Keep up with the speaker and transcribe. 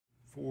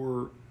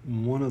For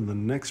one of the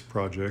next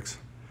projects,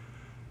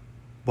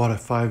 bought a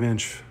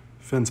 5-inch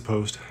fence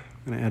post.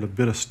 I'm going to add a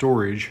bit of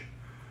storage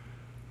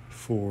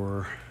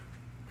for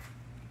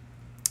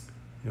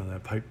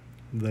that pipe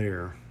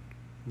there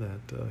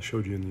that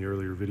showed you in the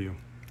earlier video,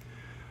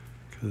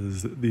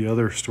 because the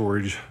other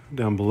storage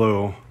down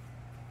below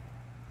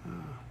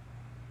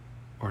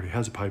already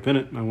has a pipe in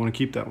it, and I want to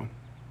keep that one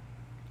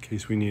in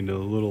case we need a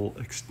little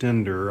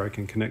extender. I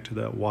can connect to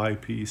that Y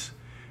piece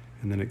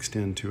and then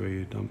extend to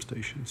a dump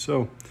station.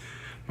 So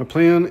my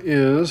plan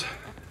is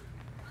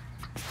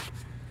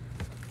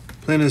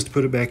to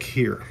put it back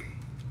here.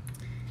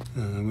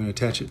 I'm going to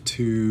attach it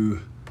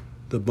to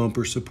the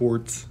bumper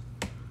supports.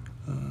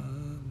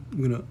 I'm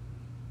going to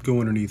go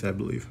underneath, I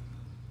believe.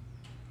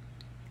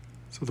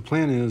 So the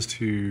plan is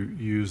to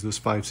use this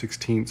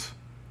 5/16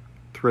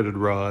 threaded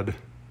rod,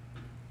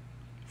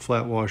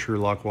 flat washer,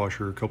 lock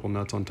washer, a couple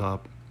nuts on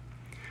top.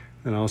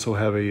 And I also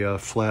have a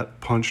flat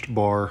punched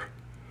bar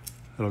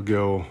that'll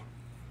go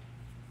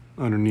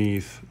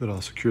underneath that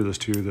I'll secure this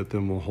to, that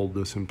then will hold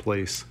this in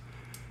place.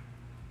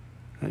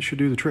 That should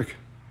do the trick.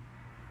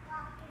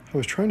 I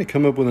was trying to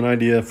come up with an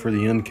idea for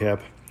the end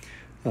cap.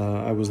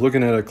 I was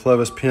looking at a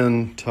clevis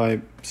pin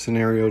type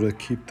scenario to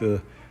keep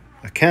a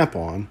cap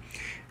on,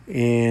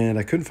 and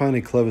I couldn't find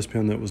a clevis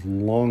pin that was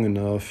long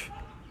enough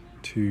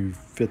to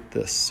fit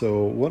this.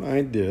 So what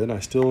I did, I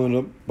still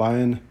ended up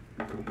buying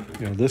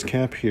this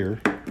cap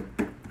here,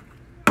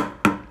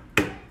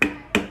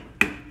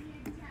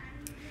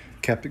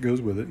 cap that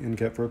goes with it, end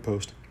cap for a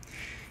post.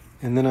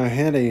 And then I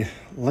had a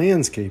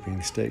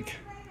landscaping stake.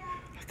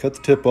 I cut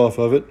the tip off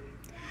of it,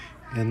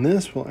 and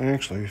this will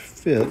actually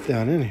fit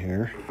down in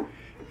here,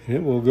 and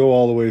it will go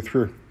all the way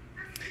through.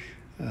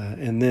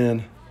 And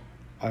then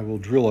I will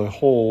drill a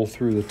hole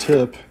through the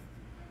tip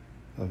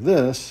of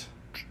this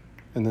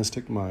and then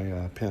stick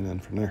my pin in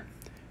from there.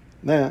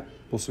 That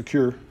will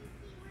secure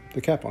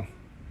the cap on.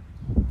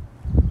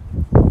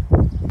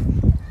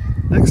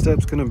 Next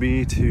step's going to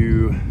be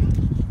to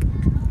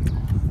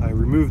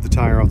remove the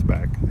tire off the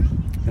back,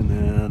 and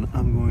then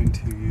I'm going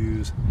to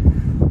use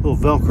a little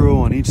Velcro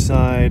on each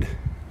side.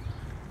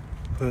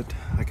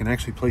 I can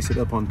actually place it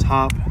up on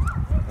top.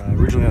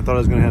 Originally I thought I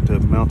was going to have to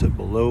mount it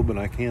below, but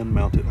I can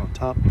mount it on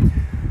top.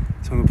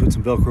 So I'm going to put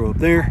some Velcro up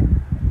there,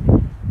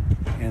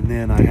 and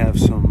then I have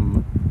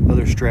some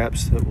other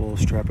straps that will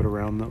strap it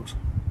around those.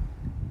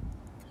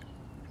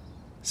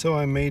 So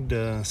I made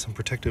some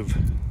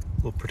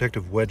little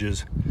protective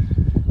wedges,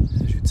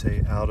 as you'd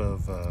say, out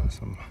of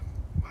some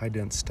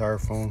high-dense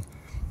styrofoam,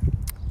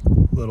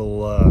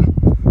 little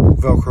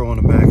Velcro on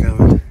the back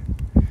of it.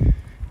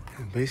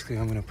 And basically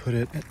I'm going to put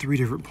it at 3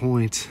 different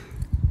points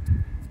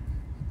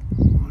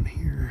on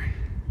here.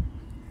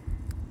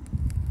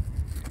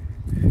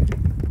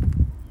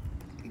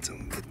 So I'm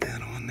going to put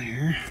that on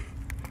there.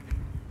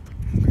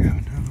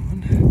 Grab another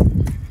one.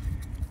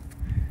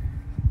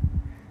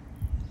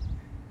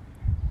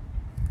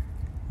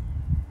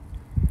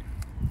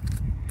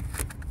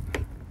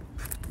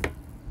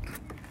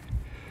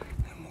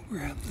 Then we'll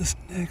grab this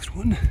next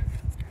one.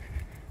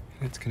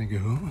 It's going to go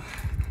down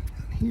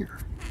here.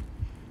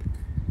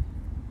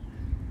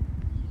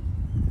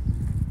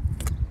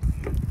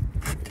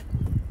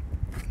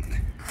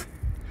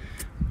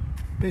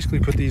 Basically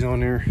put these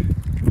on there,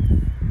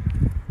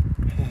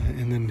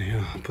 and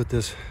then put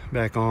this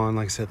back on.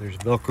 Like I said, there's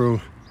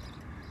Velcro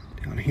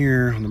down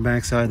here on the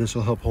back side. This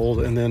will help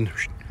hold, and then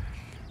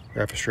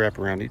wrap a strap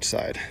around each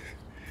side.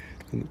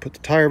 And put the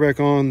tire back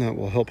on. That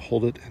will help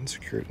hold it and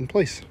secure it in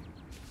place.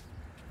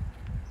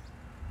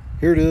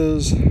 Here it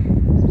is,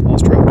 all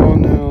strapped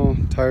on now.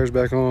 Tires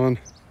back on.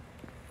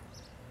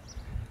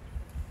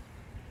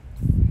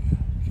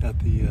 Got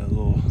the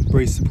little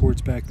brace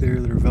supports back there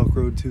that are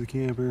Velcroed to the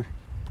camper.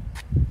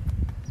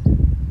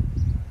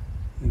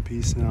 In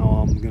piece. Now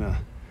I'm gonna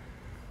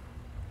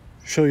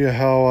show you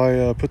how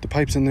I put the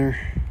pipes in there,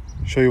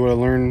 show you what I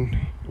learned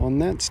on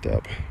that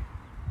step.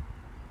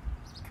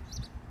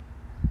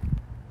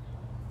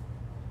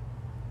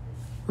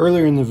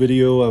 Earlier in the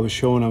video I was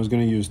showing I was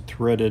going to use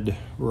threaded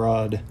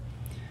rod.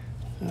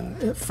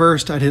 At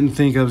first I didn't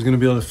think I was going to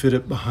be able to fit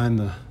it behind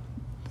the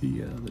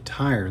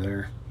tire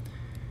there,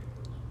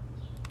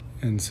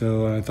 and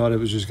so I thought it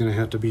was just going to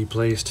have to be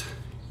placed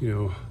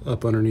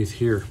up underneath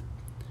here.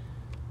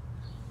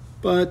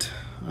 But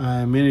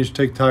I managed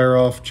to take the tire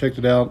off, checked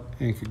it out,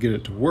 and could get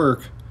it to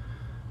work.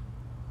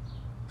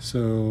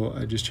 So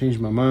I just changed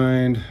my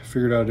mind,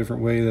 figured out a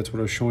different way. That's what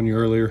I was showing you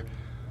earlier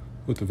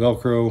with the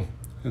Velcro,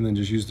 and then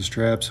just use the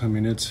straps. I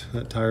mean,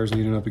 that tire's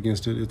leaning up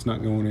against it. It's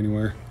not going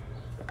anywhere.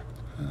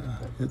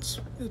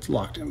 It's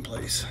locked in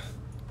place.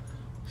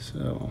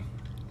 So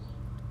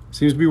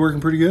seems to be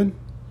working pretty good.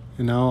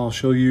 And now I'll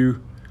show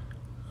you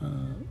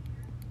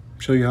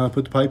how I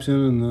put the pipes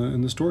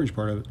in the storage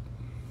part of it.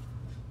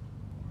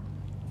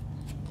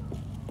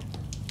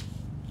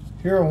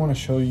 Here I want to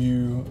show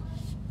you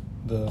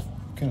the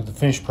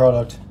finished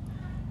product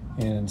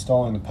and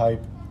installing the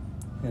pipe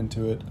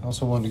into it. I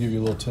also wanted to give you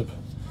a little tip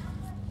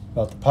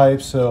about the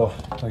pipe. So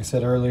like I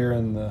said earlier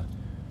in the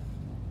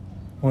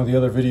one of the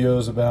other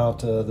videos about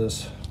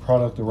this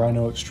product, the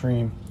Rhino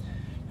Extreme.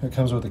 It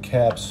comes with the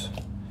caps.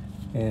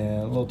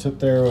 And a little tip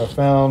there, what I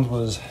found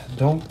was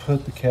don't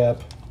put the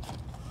cap,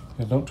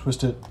 don't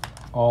twist it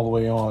all the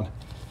way on,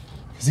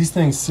 because these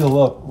things seal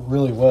up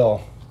really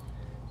well.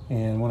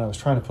 And when I was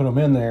trying to put them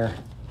in there,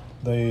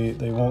 they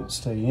won't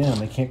stay in.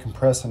 They can't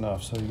compress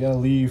enough. So you got to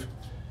leave,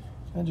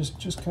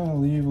 just kind of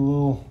leave a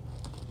little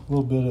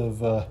bit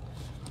of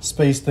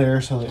space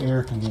there so the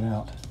air can get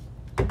out.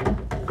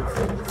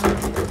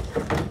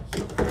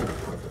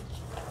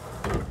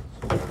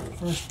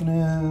 First one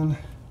in.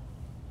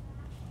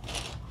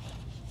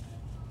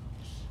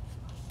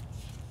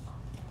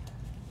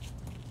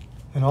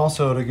 And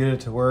also, to get it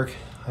to work,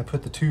 I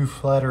put the two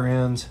flatter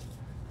ends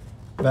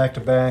back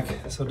to back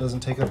so it doesn't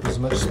take up as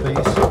much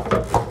space.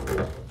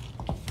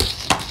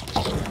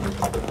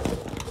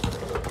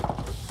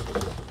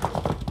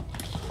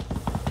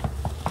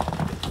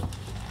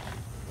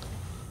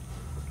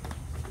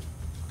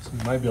 So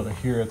you might be able to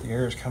hear it. The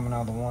air is coming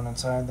out of the one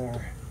inside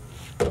there.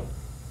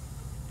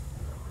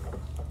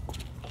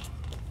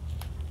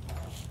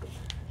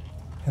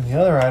 And the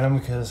other item,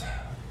 because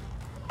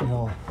you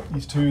know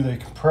these two, they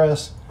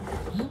compress,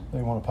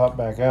 they want to pop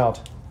back out.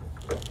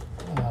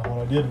 What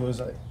I did was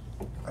I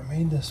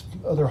made this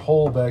other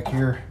hole back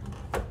here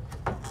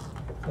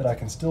that I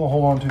can still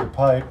hold on to the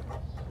pipe.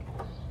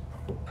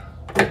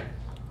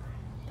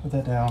 Put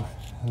that down,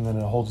 and then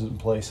it holds it in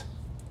place.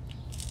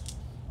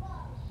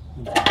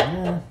 Put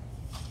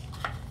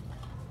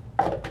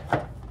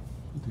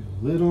the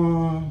lid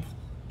on.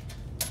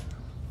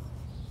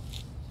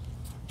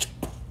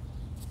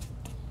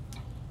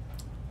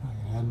 I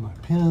can add my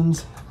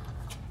pins.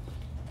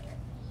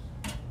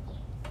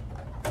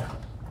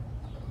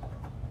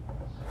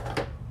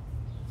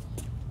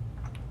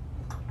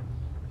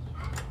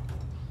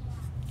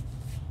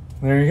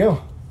 There you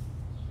go.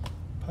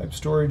 Pipe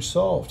storage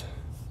solved.